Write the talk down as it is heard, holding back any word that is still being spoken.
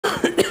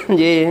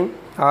ये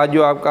आज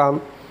जो आपका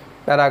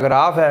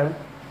पैराग्राफ है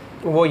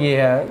वो ये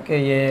है कि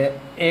ये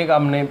एक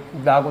हमने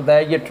आपको बताया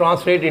ये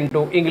ट्रांसलेट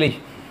इनटू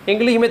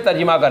इंग्लिश में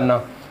तर्जमा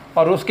करना,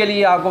 और उसके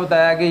लिए आपको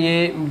बताया कि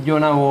ये जो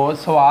ना वो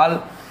सवाल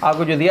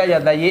आपको जो दिया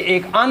जाता है ये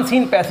एक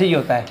अनसीन पैसेज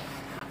होता है,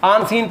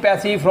 unseen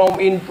passage from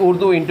in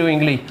Urdu into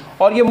English.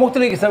 और ये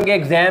मुख्तलिफ़ किस्म के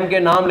एग्ज़ाम के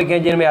नाम लिखे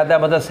हैं जिनमें आता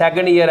है, मतलब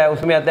सेकंड ईयर है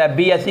उसमें आता है,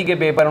 BSc के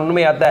पेपर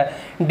उनमें आता है,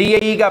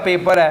 DAE का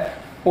पेपर है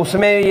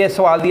उसमें ये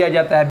सवाल दिया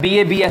जाता है,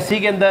 BA BSc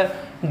के अंदर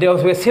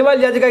उसमें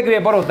सिविल जज का एक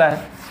पेपर होता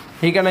है,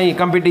 ठीक है ना, ये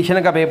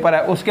कंपटीशन का पेपर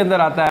है उसके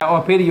अंदर आता है,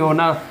 और फिर जो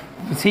ना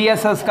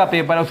CSS का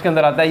पेपर है उसके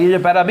अंदर आता है। ये जो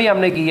पैरा भी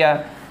हमने किया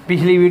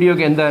पिछली वीडियो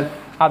के अंदर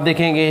आप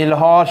देखेंगे,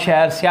 लाहौर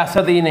शहर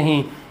सियासत ही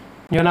नहीं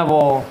जो ना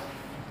वो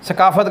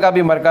सकाफ़त का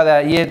भी मरकज़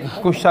है, ये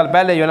कुछ साल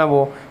पहले जो ना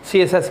वो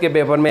CSS के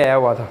पेपर में आया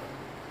हुआ था।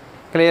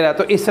 क्लियर है।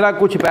 तो इस तरह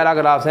कुछ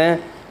पैराग्राफ्स हैं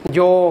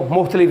जो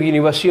मुख्तलिफ़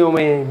यूनिवर्सिटियों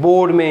में,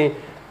 बोर्ड में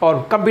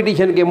और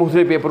कंपटीशन के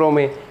मुख्तलिफ़ पेपरों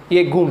में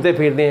ये घूमते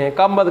फिरते हैं।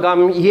 कम अज़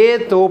कम ये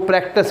तो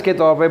प्रैक्टिस के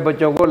तौर पे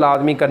बच्चों को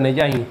लाजमी करने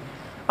चाहिए।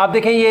 अब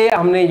देखें ये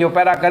हमने जो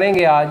पैरा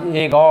करेंगे आज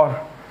एक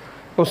और,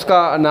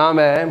 उसका नाम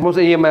है,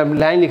 मुझे ये मैं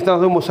लाइन लिखता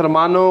हूँ,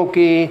 मुसलमानों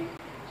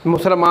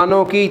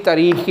की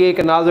तारीख़ के एक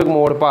नाजुक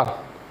मोड़ पर,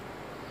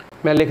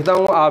 मैं लिखता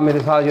हूँ आप मेरे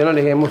साथ जो ना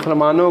लिखें,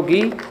 मुसलमानों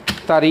की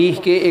तारीख़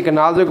के एक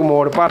नाजुक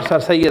मोड़ पर सर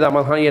सैयद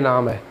अहमद ख़ान, ये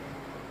नाम है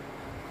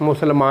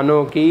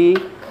मुसलमानों की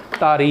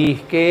तारीख़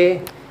के,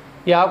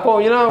 ये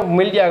आपको जो ना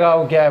मिल जाएगा,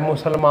 वो क्या है,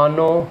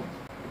 मुसलमानों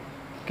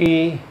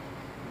की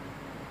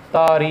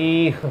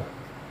तारीख़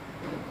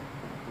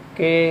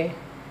के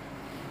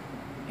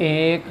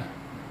एक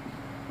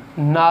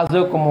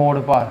नाजुक मोड़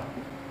पर,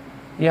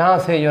 यहाँ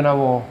से जो ना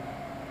वो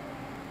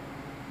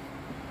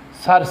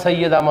सर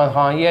सैयद अहमद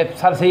ख़ान, ये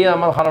सर सैयद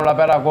अहमद ख़ान वाला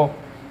पैरा आपको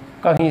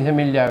कहीं से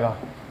मिल जाएगा।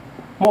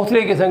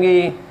 मुख्तलिफ़ किस्म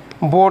की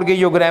बोर्ड की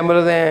जो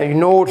ग्रामर्स हैं,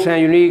 नोट्स हैं,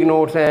 यूनिक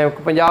नोट्स हैं,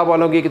 पंजाब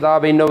वालों की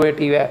किताब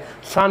इनोवेटिव है,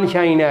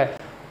 सनशाइन है,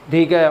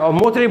 ठीक है, और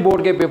मुख्तलिफ़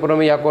बोर्ड के पेपरों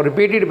में आपको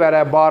रिपीटेड पैरा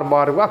है, बार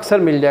बार अक्सर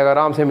मिल जाएगा,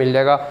 आराम से मिल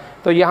जाएगा।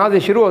 तो यहाँ से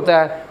शुरू होता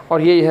है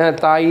और ये है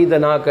तायीद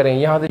ना करें,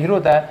 यहाँ से शुरू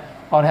होता है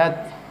और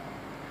है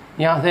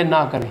यहाँ से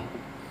ना करें,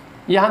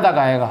 यहाँ तक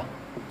आएगा,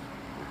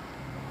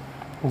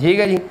 ठीक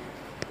है जी।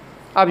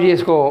 अब ये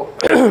इसको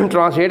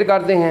ट्रांसलेट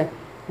करते हैं।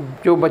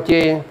 जो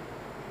बच्चे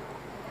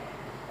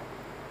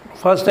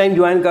फ़र्स्ट टाइम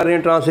ज्वाइन कर रहे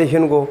हैं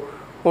ट्रांसलेशन को,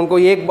 उनको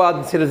एक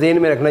बात सिर्फ ज़हन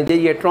में रखना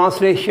चाहिए,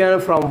 translation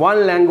from one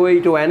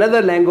language to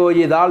another language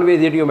is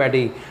always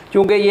idiomatic.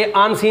 चूँकि ये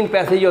अनसीन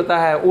पैसेज होता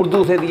है,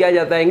 उर्दू से दिया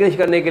जाता है इंग्लिश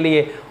करने के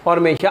लिए, और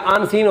हमेशा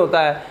अनसीन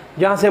होता है,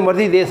 जहाँ से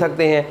मर्ज़ी दे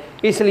सकते हैं,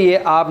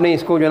 इसलिए आपने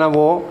इसको जो ना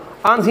वो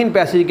अनसीन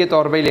पैसेज के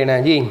तौर पर लेना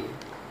है जी।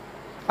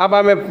 अब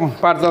मैं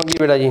पढ़ता हूँ जी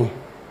बेटा जी,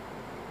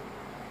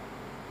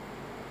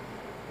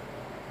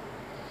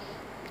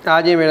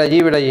 आजिए बेटा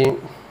जी, बेटा जी।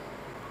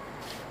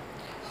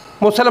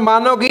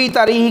 मुसलमानों की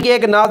तारीख़ के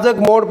एक नाजुक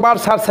मोड़ पर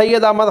सर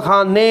सैयद अहमद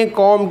ख़ान ने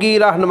कौम की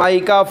रहनुमाई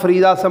का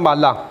फरीज़ा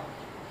संभाला।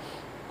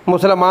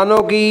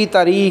 मुसलमानों की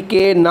तारीख़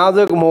के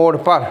नाजुक मोड़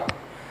पर,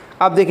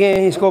 अब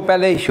देखें इसको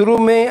पहले शुरू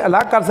में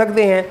अलग कर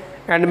सकते हैं,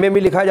 एंड में भी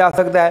लिखा जा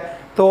सकता है।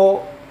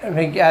 तो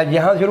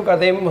यहाँ शुरू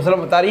करते हैं,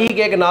 मुसलमान तारीख़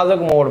के एक नाजुक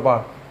मोड़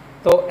पर,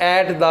 तो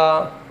एट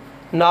द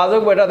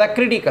नाजुक बेटा था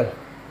critical,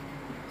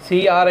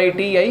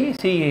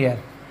 CRITICAL,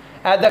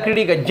 at the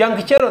critical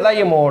juncture होता है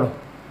ये मोड़,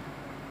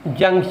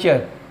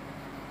 juncture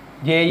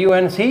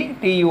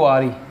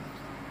JUNCTURE,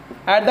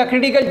 at the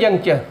critical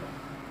juncture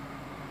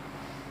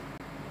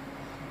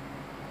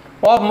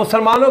of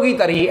मुसलमानों की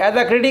तारीख़, at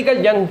the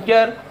critical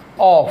juncture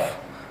of,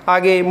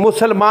 आगे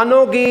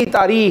मुसलमानों की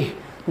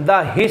तारीख़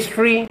the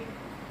history,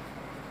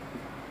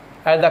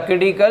 at the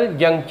critical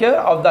juncture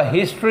of the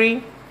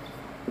history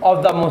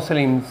of the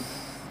Muslims,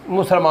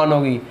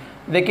 मुसलमानों की।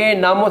 देखिए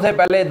नामों से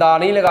पहले दा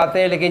नहीं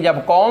लगाते हैं, लेकिन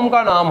जब कौम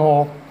का नाम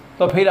हो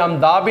तो फिर हम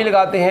दा भी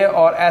लगाते हैं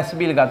और एस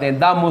भी लगाते हैं,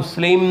 द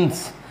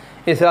मुस्लिम्स,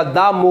 इस तरह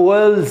द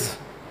मुगल्स,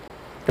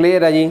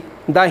 क्लियर है जी,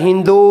 द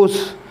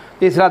हिंदूस,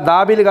 इस तरह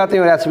दा भी लगाते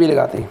हैं और एस भी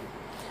लगाते हैं।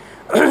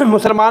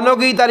 मुसलमानों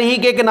की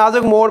तारीख़ के एक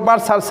नाजुक मोड़ पर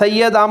सर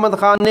सैयद अहमद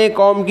ख़ान ने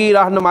कौम की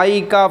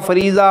रहनुमाई का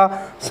फरीज़ा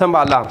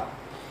संभाला।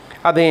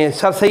 अब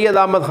सर सैयद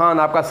अहमद ख़ान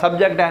आपका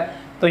सब्जेक्ट है,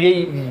 तो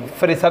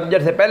यही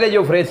सब्जेक्ट से पहले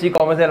जो फ्रेज थी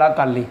कौम से अलग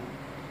कर ली,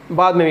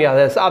 बाद में भी याद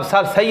है। अब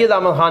सर सैयद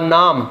अहमद ख़ान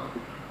नाम,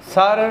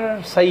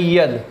 सर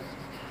सैयद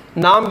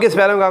नाम के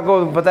स्पेलिंग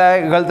आपको पता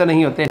है गलत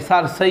नहीं होते,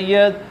 सर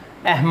सैयद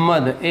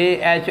अहमद,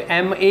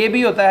 AHMA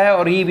भी होता है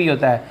और E भी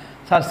होता है,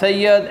 सर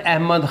सैयद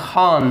अहमद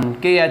ख़ान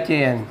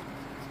KHAN,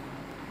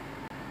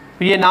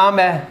 ये नाम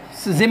है।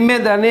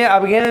 ज़िम्मेदारी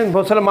अब ये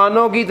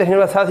मुसलमानों की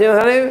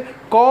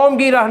कौम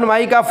की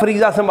रहनुमाई का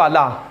फरीज़ा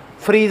संभाला।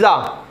 फरीज़ा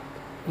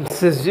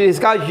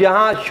इसका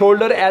यहाँ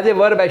शोल्डर एज ए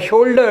वर्ब है,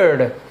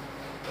 शोल्डर्ड,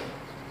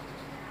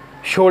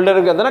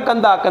 शोल्डर के अंदर ना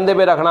कंधा, कंधे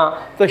पे रखना,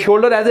 तो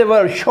shoulder as a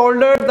verb,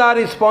 shoulder the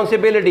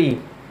responsibility,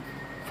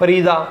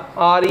 फरीज़ा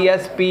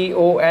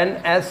RESPONSIBILITY,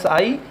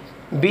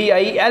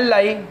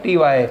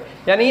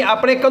 यानी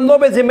अपने कंधों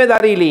पे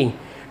जिम्मेदारी ली,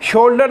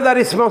 शोल्डर द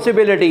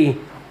रिस्पॉन्सिबिलिटी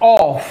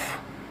ऑफ,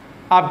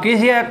 आप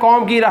किसी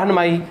कौम की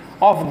रहनुमाई,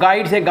 ऑफ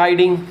गाइड से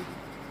guiding,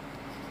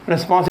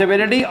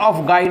 responsibility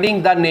of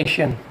guiding the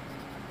nation,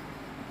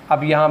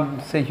 अब यहाँ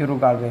से शुरू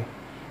कर दें,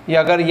 या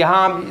अगर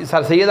यहाँ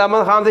सर सैयद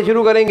अहमद ख़ान से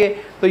शुरू करेंगे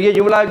तो ये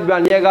जुमला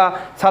बन जाएगा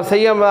sir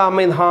Syed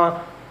Ahmad Khan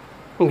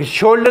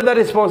shoulder the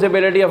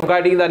responsibility of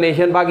guiding the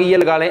nation. बाकी ये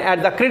लगा लें at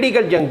the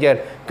critical juncture,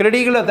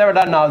 critical होता है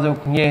बेटा नाजुक,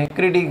 ये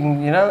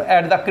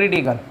at the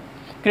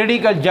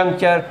critical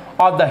juncture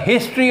of the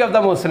history of the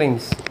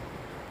Muslims.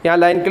 यहाँ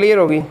लाइन क्लियर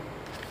होगी,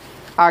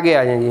 आगे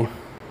आ जाए जी।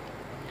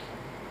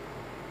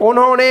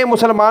 उन्होंने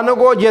मुसलमानों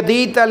को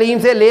जदीद तालीम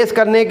से लेस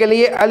करने के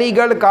लिए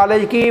अलीगढ़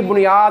कॉलेज की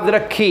बुनियाद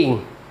रखी।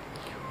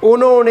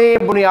 उन्होंने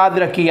बुनियाद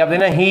रखी, अब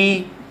देना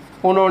ही,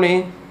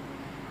 उन्होंने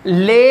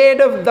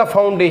लेड द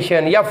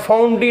फाउंडेशन या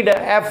founded,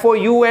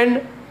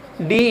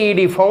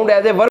 FOUNDED, found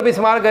as a verb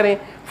इस्तेमाल करें,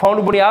 फाउंड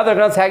बुनियाद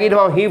रखना, सेकंड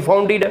ही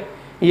फाउंडेड,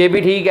 ये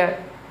भी ठीक है,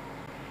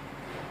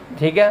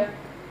 ठीक है।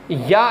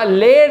 या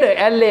lead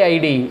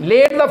LAID,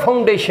 lead the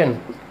foundation,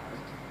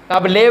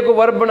 अब ले को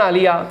वर्ब बना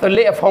लिया तो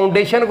ले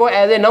फाउंडेशन को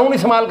एज ए नाउन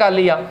इस्तेमाल कर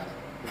लिया,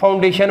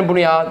 फाउंडेशन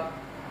बुनियाद,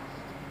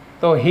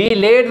 तो ही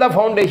लेड द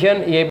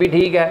फाउंडेशन, ये भी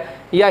ठीक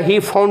है। या ही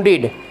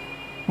फाउंडेड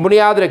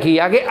बुनियाद रखी।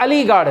 आगे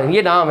अलीगढ़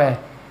ये नाम है,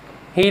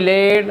 ही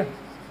लेड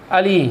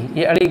अली,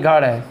 ये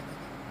अलीगढ़ है,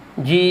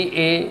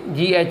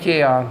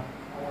 GHAR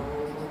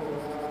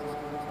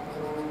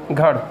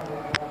गढ़,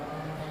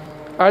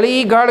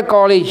 अलीगढ़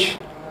कॉलेज,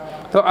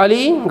 तो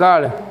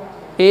अलीगढ़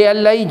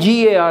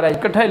ALIGAR है,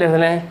 इकट्ठा ही लिख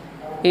लें,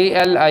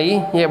 ALI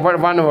ये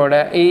वन वर्ड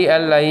है,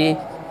 ALIGHAR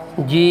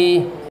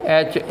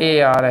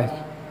है,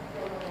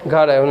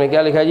 घर है, उन्हें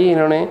क्या लिखा जी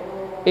इन्होंने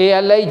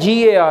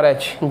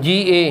ALIGARH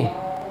GA,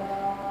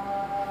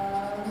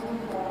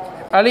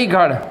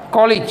 अलीगढ़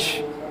कॉलेज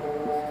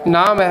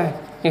नाम है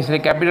इसलिए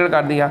कैपिटल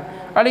कर दिया,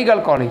 अलीगढ़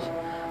कॉलेज।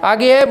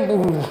 आगे है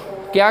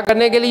क्या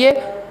करने के लिए,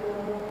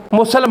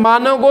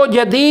 मुसलमानों को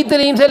जदीद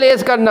तरीन से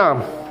लेस करना।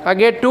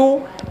 आगे टू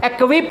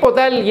एक्विप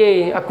होता है,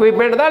 ये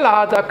इक्विपमेंट था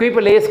लात, एक्विप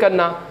लेस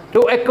करना,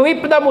 टू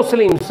एक्विप द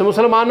मुस्लिम्स,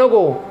 मुसलमानों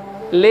को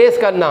लेस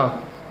करना,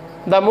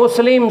 the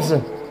Muslims,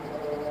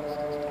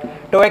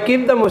 to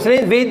equip the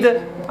Muslims with,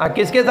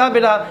 किसके साथ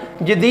बेटा,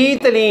 जदीद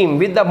तलीम,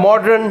 विद द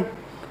मॉडर्न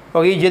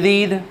होगी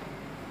जदीद,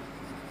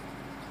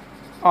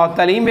 और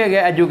तलीम भी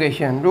गया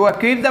education, to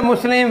equip the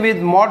Muslim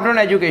with modern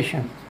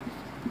education,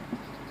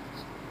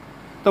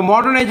 तो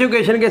मॉडर्न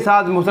एजुकेशन के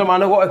साथ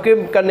मुसलमानों को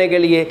एक्विप करने के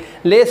लिए,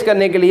 लेस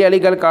करने के लिए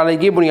अलीगढ़ कॉलेज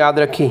की बुनियाद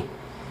रखी,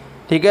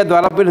 ठीक है।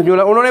 द्वारा फिर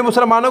उन्होंने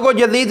मुसलमानों को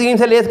जदीद दीन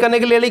से लेस करने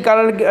के लिए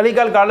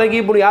अलीगढ़ कॉलेज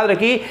की बुनियाद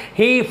रखी।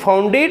 ही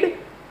फाउंडेड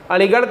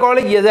अलीगढ़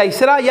कॉलेज या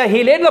इसरा, या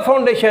ही lead the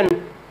foundation,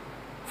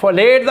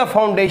 lead the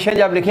foundation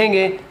जब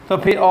लिखेंगे तो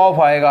फिर ऑफ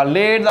आएगा,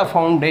 lead the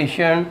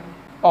foundation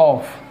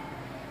of,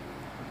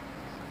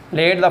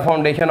 lead the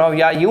foundation of,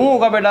 या यूँ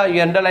होगा बेटा, ये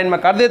अंडरलाइन मैं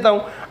कर देता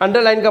हूँ।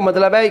 अंडरलाइन का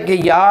मतलब है कि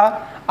या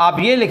आप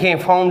ये लिखें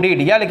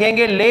फाउंडेड, या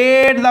लिखेंगे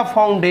लेड द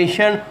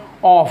फाउंडेशन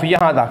ऑफ,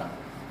 यहाँ तक,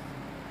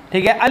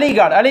 ठीक है।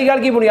 अलीगढ़, अलीगढ़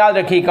की बुनियाद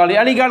रखी college,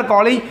 Aligarh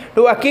college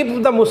to equip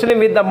the Muslim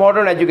with the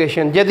modern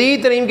education,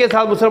 जदीद तरीन के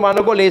साथ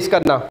मुसलमानों को लेस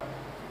करना,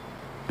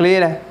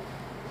 क्लियर है।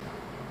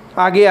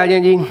 आगे आ जाए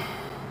जी,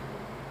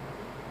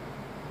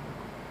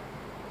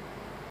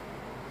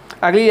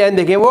 अगली लाइन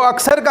देखें। वो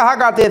अक्सर कहा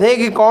करते थे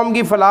कि कौम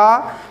की फलाह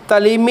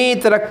तालीमी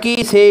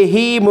तरक्की से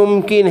ही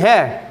मुमकिन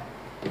है।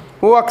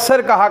 वो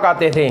अक्सर कहा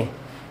करते थे,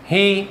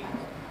 ही,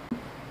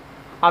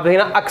 आप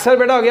देखना अक्सर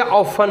बेटा हो गया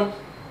ऑफन,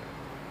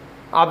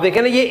 आप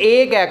देखें ना ये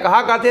एक है,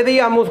 कहा करते थे,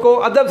 हम उसको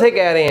अदब से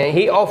कह रहे हैं,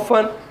 ही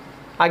ऑफन।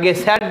 आगे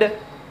सेड,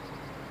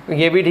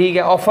 ये भी ठीक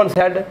है, ऑफन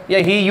सेड, या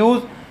ही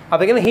यूज, आप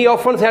देखें ना ही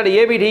ऑफन सेड,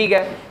 ये भी ठीक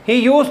है। ही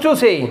यूज टू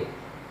से,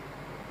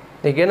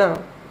 देखिए ना,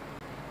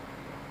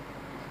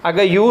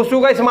 अगर यूज टू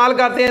का इस्तेमाल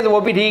करते हैं तो वो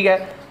भी ठीक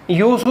है।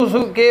 यूज टू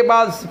के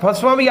बाद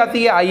फर्स्ट फॉर्म भी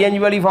आती है, ING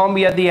वाली फॉर्म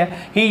भी आती है।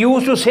 ही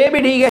यूज टू से भी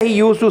ठीक है, ही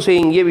यूज टू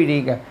सेइंग, ये भी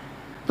ठीक है।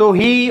 तो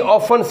ही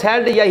ऑफन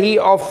सेड या ही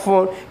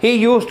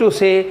यूज टू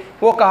से,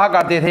 वो कहा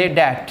करते थे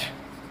डैट,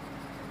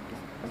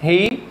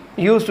 ही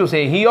यूज टू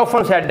से, ही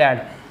ऑफन सेड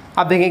डैट।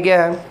 अब देखें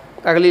क्या है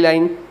अगली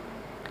लाइन,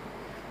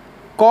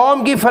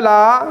 कौम की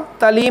फलाह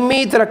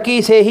तालीमी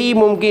तरक्की से ही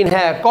मुमकिन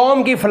है।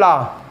 कौम की फलाह,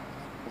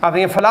 अब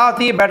देखें फलाह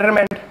होती है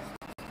बेटरमेंट,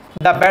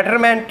 द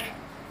बेटरमेंट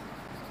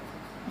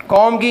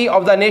कौम की,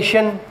 of the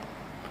nation,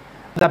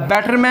 the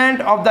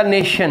betterment of the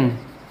nation.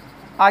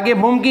 आगे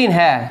मुमकिन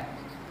है,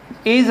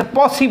 इज़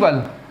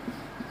पॉसिबल,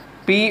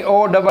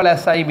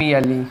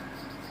 POSSIBLE,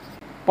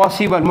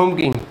 पॉसिबल,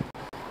 मुमकिन।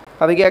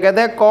 अभी क्या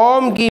कहते हैं,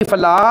 कौम की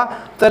फलाह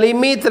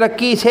तालीमी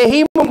तरक्की से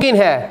ही मुमकिन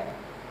है,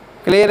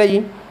 क्लियर है जी।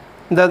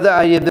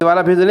 ये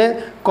दोबारा फिर सुने,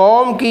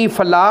 कौम की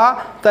फलाह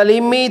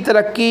तालीमी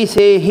तरक्की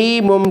से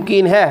ही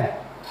मुमकिन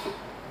है।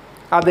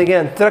 आप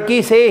देखें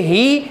तरक्की से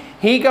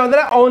ही का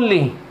मतलब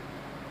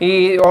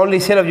ओनली, ओनली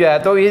सिर्फ जो है,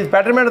 तो इस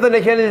betterment of the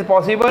nation is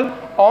possible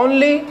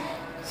only,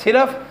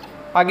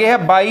 सिर्फ। आगे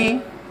है बाई,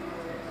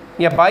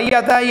 या बाई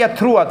आता है या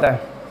थ्रू आता है,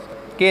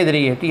 के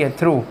जरिए, ठीक है,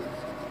 थ्रू।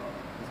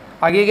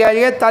 आगे क्या आ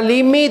जाएगा,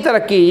 तालीमी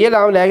तरक्की, ये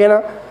नाम लेंगे ना,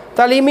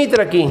 तालीमी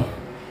तरक्की,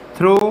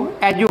 थ्रू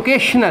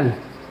एजुकेशनल,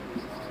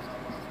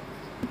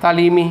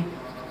 तालीमी,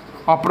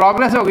 और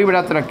प्रोग्रेस होगी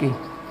बेटा तरक्की,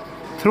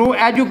 थ्रू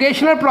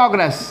एजुकेशनल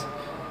प्रोग्रेस।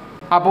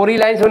 आप पूरी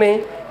लाइन सुने,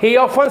 ही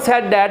often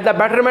said that the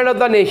betterment of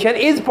the nation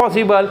is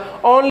possible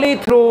only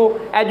through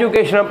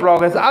educational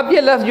progress. अब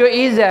ये लफ्ज़ जो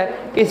इज़ है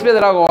इस पर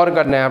ज़रा गौर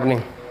करना है आपने।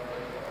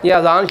 ये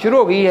अजान शुरू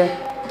हो गई है,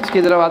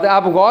 इसकी तरफ आते हैं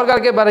आप गौर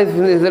करके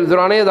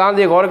दौरान अजान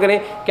से गौर करें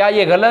क्या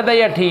ये गलत है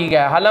या ठीक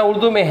है। हालांकि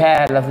उर्दू में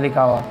है लफ्ज़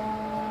लिखा हुआ,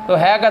 तो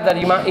है का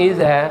तर्जुमा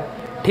इज़ है,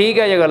 ठीक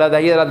है ये गलत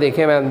है, ये ज़रा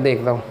देखें, मैं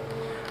देखता हूँ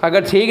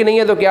अगर ठीक नहीं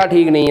है तो क्या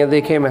ठीक नहीं है,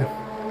 देखें मैं।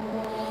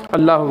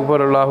 अल्लाह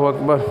अकबर अल्लाह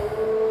अकबर।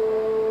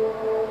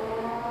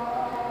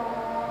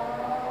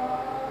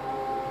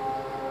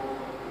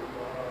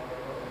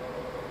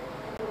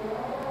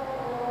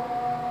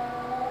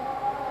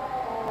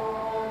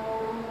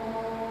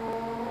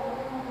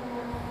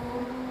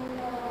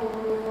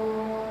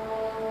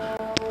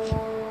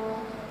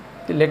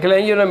 लिख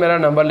लें ना, मेरा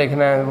नंबर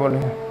लिखना है, बोले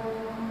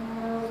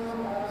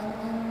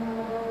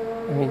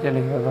नीचे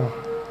लिख देता हूँ।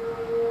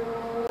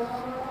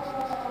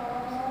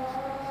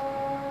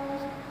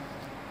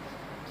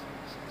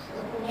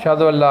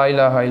 अशहदु अल्ला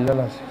इलाहा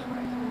इल्लल्लाह।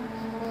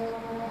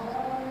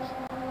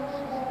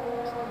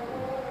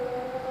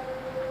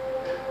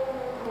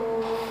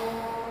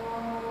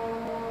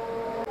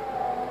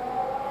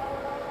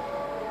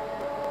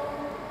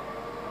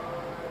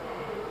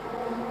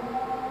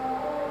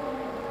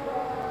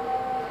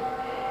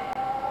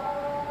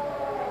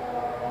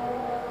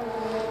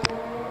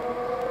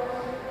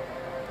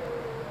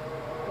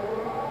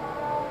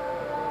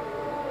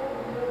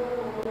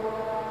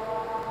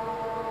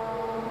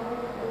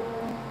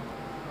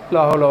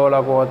 ला हौला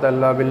वला कुव्वता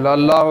इल्ला बिल्लाह।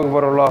 अल्लाहु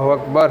अकबर अल्लाहु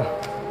अकबर।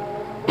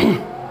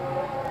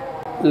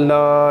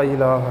 ला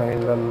इलाहा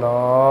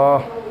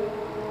इल्लल्लाह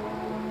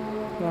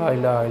ला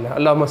इलाहा इल्लल्लाह।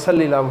 अल्लाहुम्मा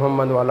सल्लि अला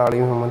मुहम्मद व अला आलि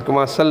मुहम्मद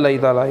कमा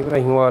सल्लैता अला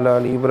इब्राहीम व अला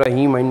आलि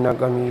इब्राहीम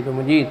इन्नका हमीदुम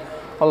मजीद।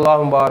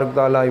 अल्लाहुम्मा बारिक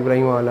अला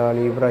इब्राहीम व अला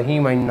आलि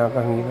इब्राहीम इन्नका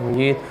हमीदुम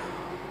मजीद।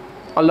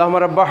 अल्लाहुम्मा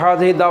रब्ब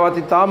हाज़िहि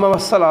दावति ताम्मा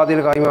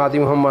वस्सलातिल क़ाइमति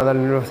मुहम्मदल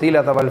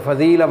वसीलत वल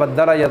फ़ज़ीला वद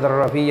दरजतर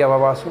रफ़ीया व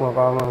बासु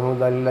मक़ाम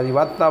महमूद अल्लज़ी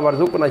वत्ता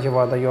वरज़ुक़ना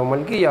शफ़ाअत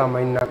यौमल क़ियामा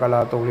इन्नका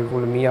ला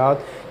तुख़्लिफ़ुल मियाद।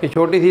 ये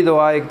छोटी सी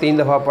दुआ एक 3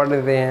 दफ़ा पढ़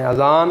लेते हैं,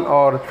 अज़ान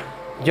और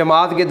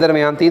जमात के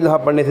दरमियान 3 दफ़ा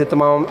पढ़ने से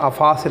तमाम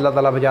आफात से अल्लाह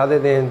ताला बचा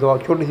देते हैं। दुआ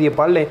छोटी सी ये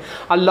पढ़ लें,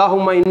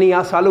 अल्लाहुम्मा इन्नी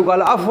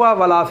असअलुकल अफ़्वा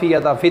वल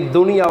आफ़ियता फ़िद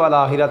दुनिया वल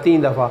आखिरा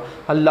 3 दफ़ा।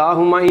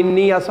 अल्लाहुम्मा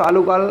इन्नी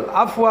असअलुकल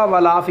अफ़्वा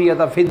वल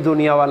आफ़ियता फ़िद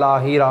दुनिया वल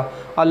आखिरा।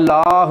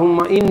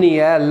 अल्लाहुम्मा इन्नी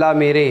है अल्लाह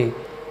मेरे,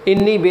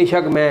 इन्नी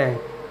बेशक मैं,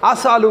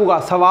 असअलुका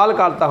सवाल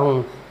करता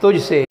हूँ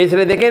तुझसे।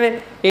 इसलिए देखें ना,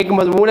 एक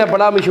मजमून है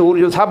बड़ा मशहूर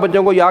जो सब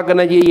बच्चों को याद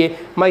करना चाहिए,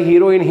 माई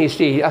हीरो इन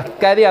हिस्ट्री।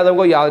 क़ायद आज़म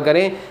को याद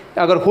करें,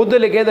 अगर ख़ुद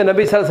लिखें तो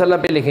नबी सल्लल्लाहु अलैहि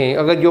वसल्लम पे लिखें,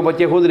 अगर जो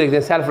बच्चे खुद लिखते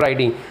हैं सेल्फ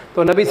राइटिंग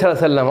तो नबी सल्लल्लाहु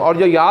अलैहि वसल्लम, और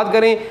जो याद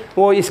करें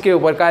वो इसके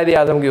ऊपर क़ायद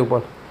आज़म के ऊपर।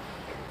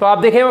 तो आप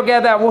देखें वो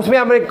कहता है उसमें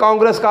हमें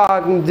कांग्रेस का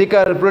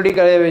जिक्र,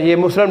 पोलिटिकल ये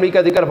मुस्लिम लीग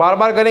का जिक्र बार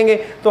बार करेंगे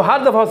तो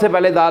हर दफ़ा उससे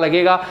पहले दा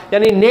लगेगा,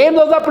 यानी name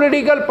of the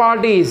political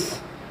parties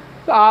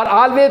are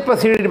always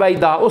preceded by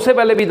दा, उससे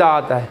पहले भी दा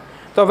आता है।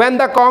 तो व्हेन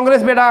द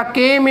कांग्रेस बेटा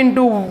केम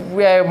इनटू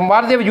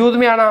मर्ज वजूद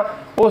में आना,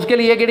 उसके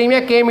लिए एक इडियम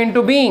है केम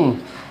इनटू बीइंग।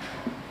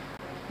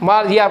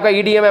 ये आपका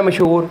इडियम है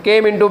मशहूर,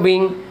 केम इनटू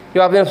बीइंग,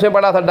 जो आपने उसमें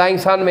पढ़ा था डाइंग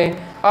सन में,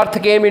 अर्थ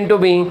केम इनटू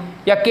बीइंग,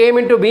 या केम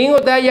इनटू बीइंग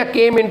होता है या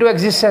केम इनटू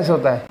एग्जिस्टेंस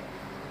होता है।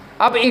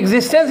 अब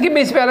एग्जिस्टेंस की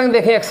भी स्पेलिंग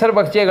देखें, अक्सर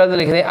बच्चे गलत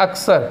लिख रहे हैं,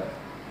 अक्सर।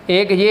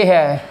 एक ये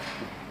है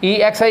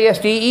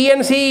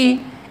EXISTENC,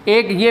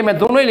 एक ये मैं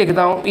दोनों ही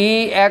लिखता हूँ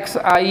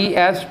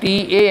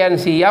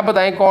EXISTANC। आप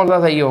बताएं कौन सा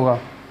सही होगा,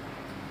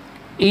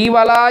 ई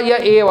वाला या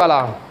ए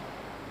वाला?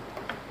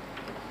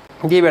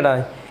 जी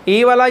बेटा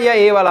ई वाला या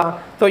ए वाला?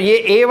 तो ये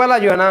ए वाला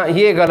जो है ना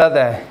ये गलत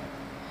है,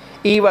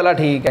 ई वाला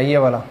ठीक है, ये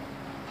वाला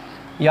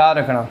याद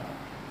रखना।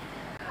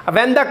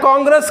 When the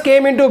Congress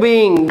came into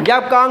being,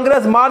 जब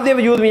कांग्रेस मार्ज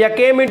वजूद में, या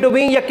केम इनटू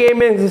बीइंग या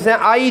केम इन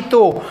आई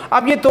तो।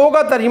 अब ये तो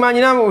का तर्जमा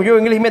ना जो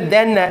इंग्लिश में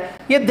देन है,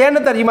 ये देन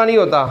तर्जमा नहीं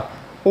होता।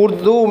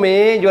 उर्दू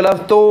में जो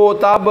लफ्ज़ तो,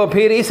 तब,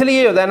 फिर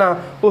इसलिए होता है ना,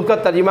 उसका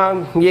तर्जमा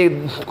ये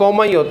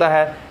कॉमा ही होता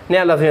है,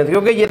 नया लफ्ज़,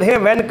 क्योंकि ये देखें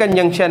व्हेन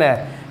कंजंक्शन है,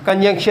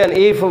 conjunction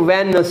if,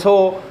 when,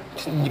 so,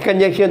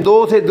 conjunction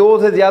दो से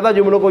ज़्यादा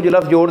जुमलों को जो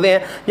लफ्ज़ जोड़ते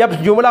हैं, जब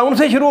जुमला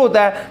उनसे शुरू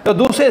होता है तो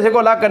दूसरे से को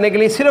अलग करने के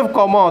लिए सिर्फ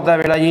कॉमा होता है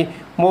बेटा जी,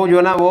 वो जो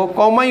है ना वो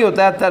कॉमा ही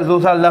होता है,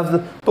 दूसरा लफ्ज़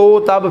तो,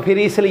 तब, फिर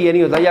इसलिए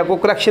नहीं होता। ये आपको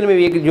करेक्शन में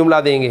भी एक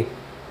जुमला देंगे,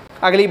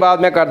 अगली बात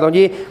मैं करता हूँ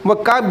जी। वो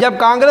जब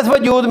कांग्रेस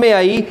वजूद में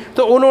आई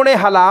तो उन्होंने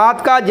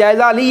हालात का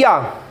जायज़ा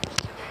लिया,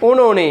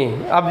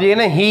 उन्होंने, अब ये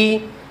ना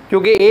ही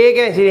क्योंकि एक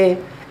है इसलिए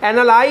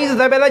एनालाइज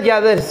था पहले,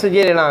 ज़्यादा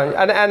ये लेना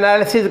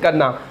एनालिसिस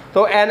करना,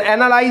 तो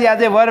एनालाइज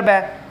एज ए वर्ब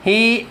है,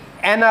 ही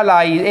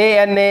एनालाइज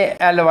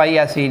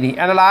ANALYSED,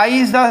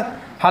 एनालाइज द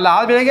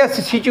हालात मिलेगा,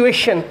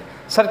 सिचुएशन,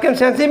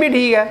 सर्कमस्टेंसेस भी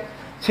ठीक है,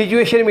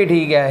 सिचुएशन भी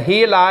ठीक है।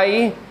 ही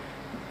लाई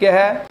क्या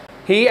है,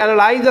 ही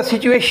एनालाइज द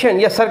सिचुएशन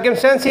या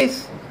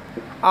सर्कमस्टेंसेस,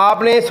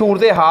 आपने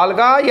सूरत हाल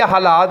का या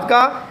हालात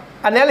का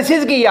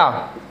एनालिसिस किया।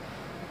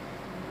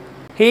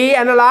 ही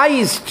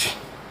एनालाइज्ड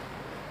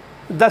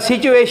द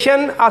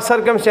सिचुएशन और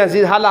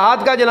सर्कमस्टेंसेस,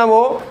 हालात का जो ना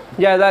वो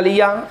जायज़ा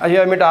लिया।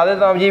 अच्छा मिटा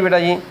देता हूँ जी बेटा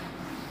जी,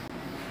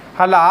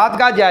 हालात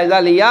का जायज़ा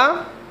लिया,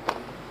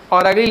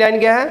 और अगली लाइन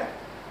क्या है,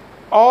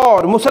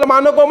 और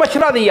मुसलमानों को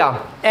मशवरा दिया,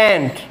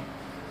 एंड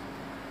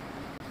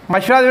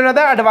मशवरा देना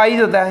होता है,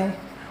 एडवाइस होता है।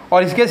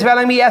 और इसके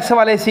स्पेलिंग भी एस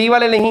वाले, सी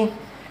वाले नहीं।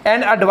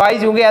 एंड एडवाइस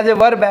क्योंकि एज ए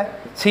वर्ब है,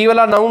 सी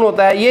वाला नाउन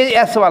होता है, ये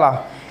एस वाला।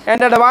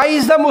 एंड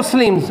एडवाइस द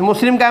मुस्लिम्स,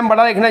 मुस्लिम का हम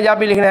बड़ा लिखना है, जहाँ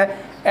भी लिखना है।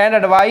 एंड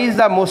एडवाइस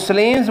द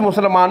मुस्लिम्स,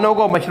 मुसलमानों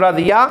को मशवरा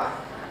दिया।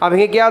 अब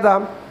ये क्या था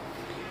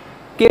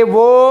कि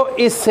वो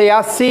इस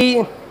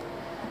सियासी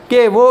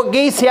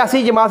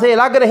जमात से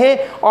अलग रहें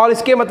और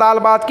इसके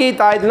मुतालबात की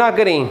इताअत ना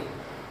करें।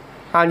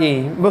 हाँ जी,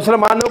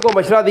 मुसलमानों को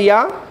मशवरा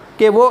दिया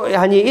कि वो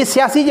हाँ जी इस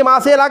सियासी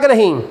जमात से अलग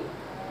रहें।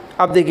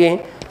 अब देखें,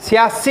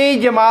 सियासी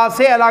जमात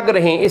से अलग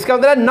रहें, इसका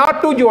मतलब है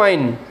नॉट टू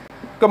ज्वाइन,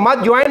 तो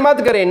मत ज्वाइन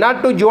मत करें,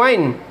 नॉट टू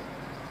ज्वाइन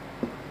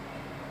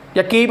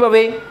या keep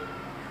away,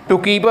 to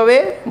keep away,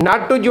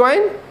 not to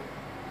join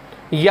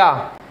या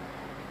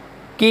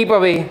कीप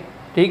अवे,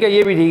 ठीक है,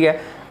 ये भी ठीक है।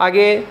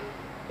 आगे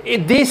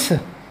दिस,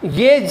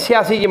 ये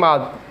सियासी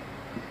जमात,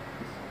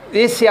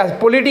 इस सियासी,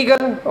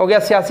 पॉलिटिकल हो गया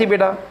सियासी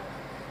बेटा,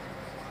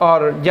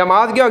 और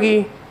जमात क्या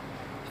होगी,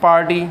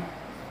 party.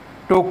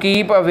 To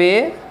keep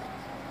away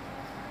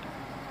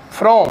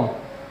from,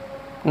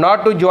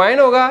 not to join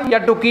होगा या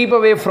to keep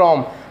away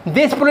from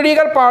this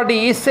political party,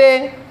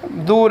 इससे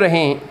दूर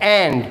रहें।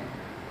 एंड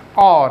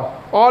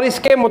और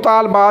इसके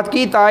मुतालबात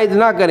की तायद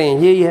ना करें,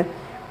 यही है,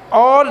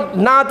 और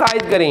ना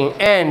तायद करें।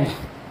 And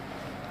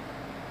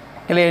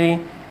clearly,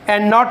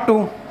 and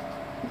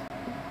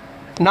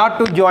not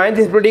to join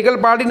this political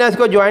party, ना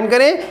इसको ज्वाइन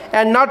करें।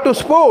 एंड नॉट टू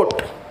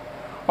सपोर्ट,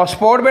 और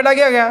सपोर्ट बेटा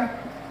क्या गया,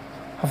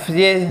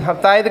 ये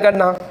तायद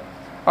करना,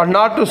 और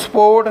नॉट टू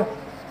सपोर्ट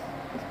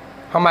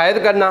हमायत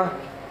करना।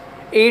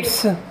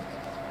 इट्स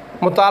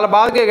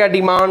मुतालबात क्या गया,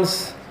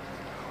 डिमांड्स,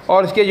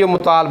 और इसके जो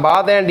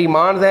मुतालबात हैं,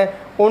 डिमांड्स हैं,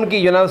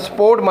 उनकी जो ना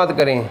सपोर्ट मत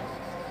करें।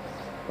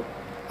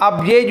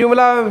 अब ये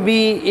जुमला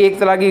भी एक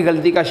तरह की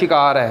गलती का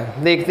शिकार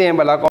है, देखते हैं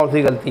भला कौन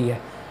सी गलती है।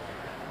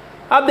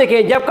 अब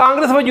देखें, जब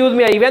कांग्रेस वजूद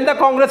में आई, when the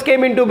Congress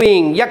came into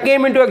being या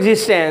केम इनटू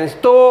एग्जिस्टेंस,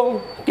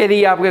 तो के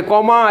लिए आपके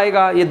कॉमा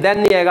आएगा, ये देन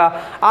नहीं आएगा।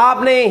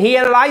 आपने ही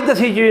एनालाइज द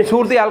सिचुएशन,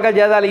 सूरत हाल का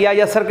जायजा लिया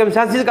या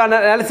सर्कमस्टेंसेस का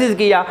एनालिसिस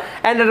किया।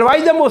 And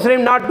advise the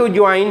Muslim not to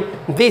join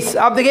this.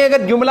 अब देखिए,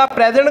 अगर जुमला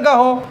प्रेजेंट का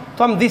हो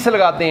तो हम दिस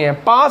लगाते हैं।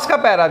 पास का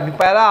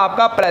पैरा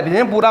आपका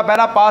प्रेजेंट, पूरा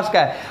पैरा पास का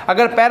है।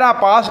 अगर पैरा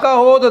पास का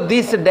हो तो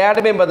दिस डैट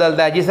में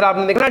बदलता है। जिस तरह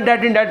आपने देखा ना,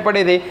 डैट इन डैट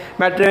पढ़े थे,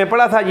 मैट्रिक में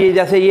पढ़ा था, ये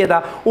जैसे ये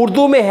था।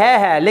 उर्दू में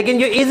है, लेकिन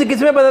जो इस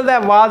किस में बदलता है,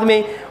 वाज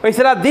में। इस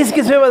तरह दिस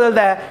किस में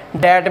बदलता है,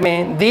 डैट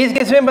में। दिस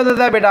किस में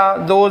बदलता है बेटा,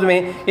 दोज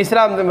में। इस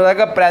तरह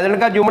अगर प्रेजेंट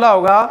का जुमला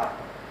होगा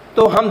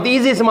तो हम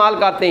दीज इस्तेमाल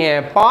करते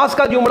हैं। पास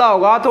का जुमला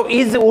होगा तो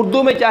इस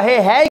उर्दू में चाहे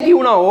है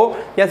क्यों ना हो,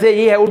 जैसे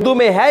ये है, उर्दू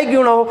में है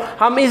क्यों ना हो,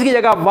 हम इसकी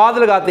जगह वाद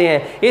लगाते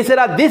हैं। इस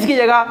तरह दिस की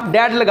जगह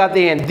डैट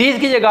लगाते हैं, दिस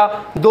की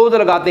जगह दोज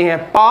लगाते हैं।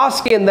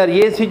 पास के अंदर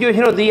ये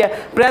सिचुएशन होती है,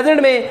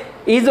 प्रेजेंट में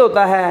इज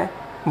होता है,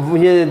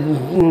 ये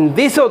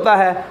दिस होता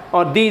है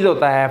और दीज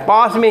होता है।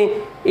 पास में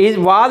इज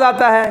वाद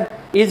आता है,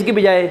 इस की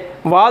बजाय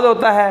वाद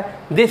होता है,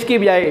 दिस की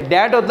बजाय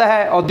डैट होता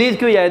है और दीज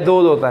की बजाय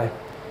दोज होता है।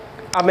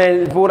 अब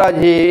मैं पूरा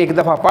ये एक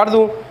दफ़ा पढ़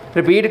दूँ,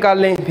 रिपीट कर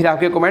लें, फिर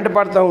आपके कमेंट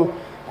पढ़ता हूँ,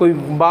 कोई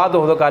बात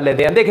हो तो कर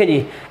लेते हैं। देखें जी,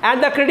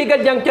 and the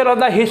critical juncture of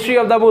the history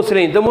of the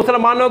Muslim, तो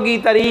मुसलमानों की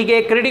तारीख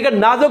एक क्रिटिकल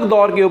नाजुक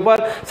दौर के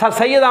ऊपर सर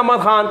सैयद अहमद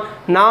खान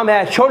नाम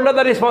है, shoulder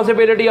the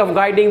responsibility of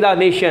guiding the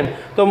nation.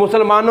 तो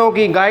मुसलमानों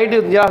की गाइड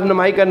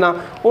रहनुमाई करना,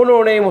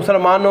 उन्होंने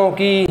मुसलमानों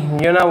की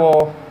जो ना वो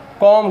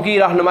कौम की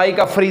रहनुमाई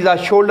का फरीज़ा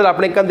शोल्डर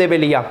अपने कंधे पे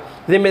लिया,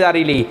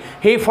 जिम्मेदारी ली।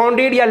 ही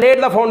फाउंडेड या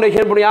लेड द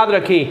फाउंडेशन, बुनियाद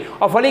रखी।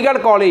 और अलीगढ़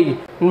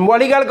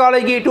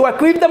कॉलेज की to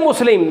equip the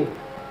Muslim,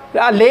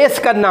 less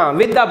करना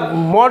विद द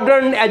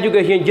मॉडर्न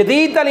एजुकेशन,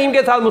 जदीद तालीम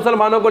के साथ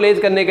मुसलमानों को लेस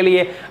करने के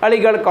लिए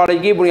अलीगढ़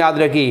कॉलेज की बुनियाद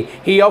रखी।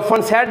 ही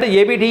ऑफन सेड,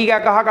 ये भी ठीक है,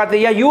 कहा करते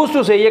या यूज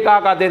टू से, ये कहा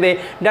करते थे,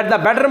 that the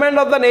betterment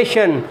of the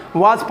nation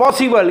was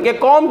possible, कि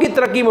कौम की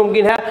तरक्की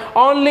मुमकिन है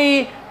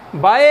ओनली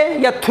बाय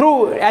या थ्रू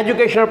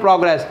एजुकेशनल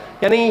प्रोग्रेस,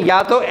 यानी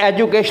या तो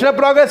एजुकेशनल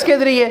प्रोग्रेस के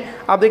ज़रिए।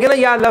 आप देखिए ना,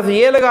 या लफ्ज़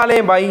ये लगा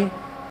लें भाई,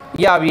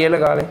 या आप ये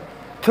लगा लें,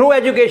 थ्रू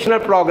एजुकेशनल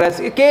प्रोग्रेस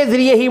के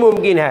ज़रिए ही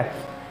मुमकिन है।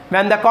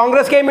 When the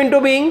Congress came into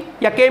being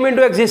या came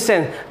into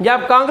existence,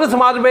 जब कांग्रेस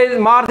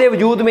मारते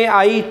वजूद में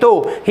आई तो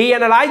he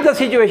analyzed the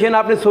situation,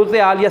 आपने सूरत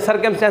हाल या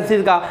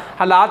सर्कमस्टेंसेस का,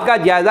 हालात का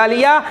जायज़ा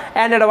लिया।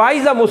 एंड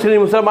एडवाइज द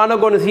मुस्लिम, मुसलमानों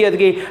को नसीहत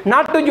की,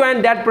 not to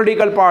join that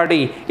political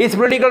party, इस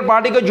पोलिटिकल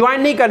पार्टी को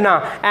ज्वाइन नहीं करना।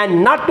 And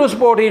not to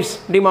support it's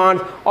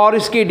demands, और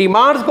इसकी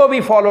डिमांड्स को भी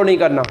फॉलो नहीं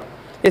करना,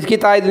 इसकी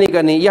तायद नहीं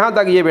करनी। यहाँ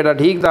तक ये बेटा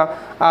ठीक था।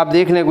 आप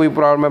देख लें, कोई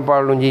प्रॉब्लम मैं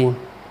पढ़ लूँ जी।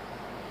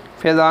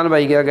 फैज़ान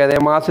भाई क्या कहते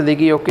हैं, माँ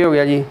सदीकी ओके हो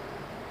गया जी,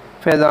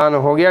 फैज़ान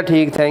हो गया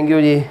ठीक, थैंक यू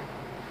जी।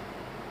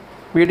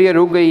 वीडियो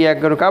रुक गई है,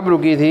 कब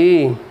रुकी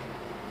थी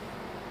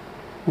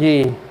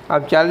जी,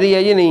 अब चल रही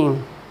है जी? नहीं,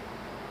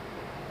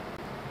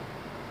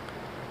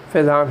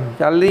 फैज़ान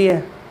चल रही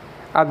है।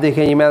 अब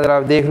देखें जी, मैं ज़रा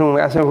देख लूँ,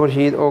 ऐसे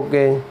खुर्शीद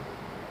ओके,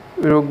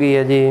 रुक गई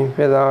है जी।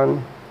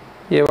 फैज़ान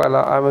ये वाला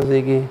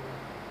आमदी की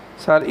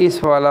सर,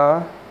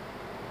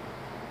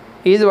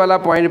 इस वाला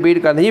पॉइंट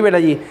रिपीट कर दी बेटा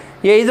जी।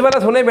 ये इज़ वाला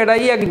सुने बेटा,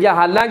 ये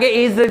हालांकि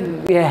इज़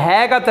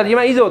है का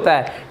तर्जुमा इज़ होता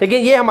है,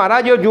 लेकिन ये हमारा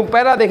जो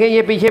पहला देखें,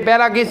 ये पीछे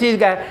पहला किस चीज़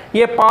का है,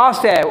 ये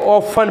पास्ट है,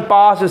 often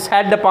past,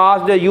 said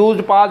past,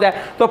 used past है,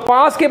 तो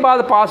पास्ट के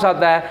बाद पास्ट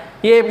आता है।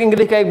 ये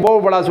इंग्लिश का एक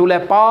बहुत बड़ा असूल है,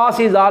 पास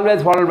इज़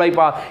ऑलवेज फॉलोड बाई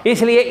पास,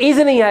 इसलिए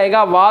इज़ नहीं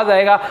आएगा, वाज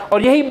आएगा।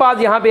 और यही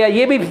बात यहाँ पे है,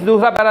 ये भी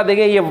दूसरा पहला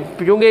देखें, ये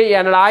चूँकि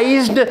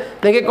एनालाइज्ड,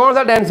 देखिए कौन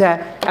सा टेंस है,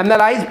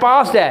 एनालाइज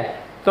पास्ट है,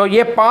 तो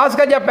ये पास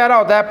का जब पैरा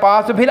होता है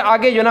पास, तो फिर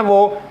आगे जो ना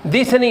वो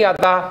दिस नहीं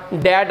आता,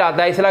 डैट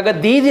आता है। इसलिए अगर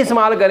दीज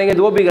इस्तेमाल करेंगे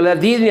दो भी गलत,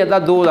 दीज नहीं आता,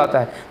 दो आता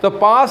है। तो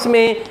पास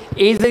में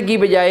इज़ की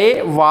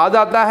बजाय वाज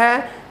आता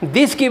है,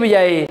 दिस की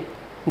बजाय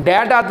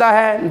डैट आता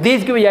है,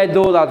 दिस की बजाय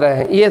दो आता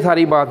है। ये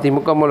सारी बात थी,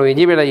 मुकम्मल हुई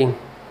जी बेटा जी।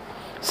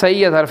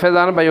 सही है सर,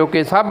 फैज़ान भाई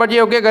ओके, सब बच्चे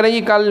ओके करें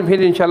जी, कल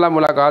फिर इंशाल्लाह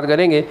मुलाकात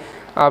करेंगे।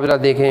 आप ज़रा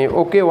देखें,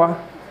 ओके हुआ,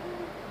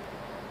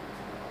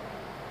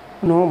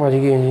 9 बज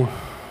गए जी।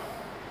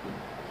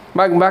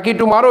 बाकी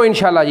टुमारो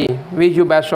इंशाल्लाह जी, विश यू बेस्ट।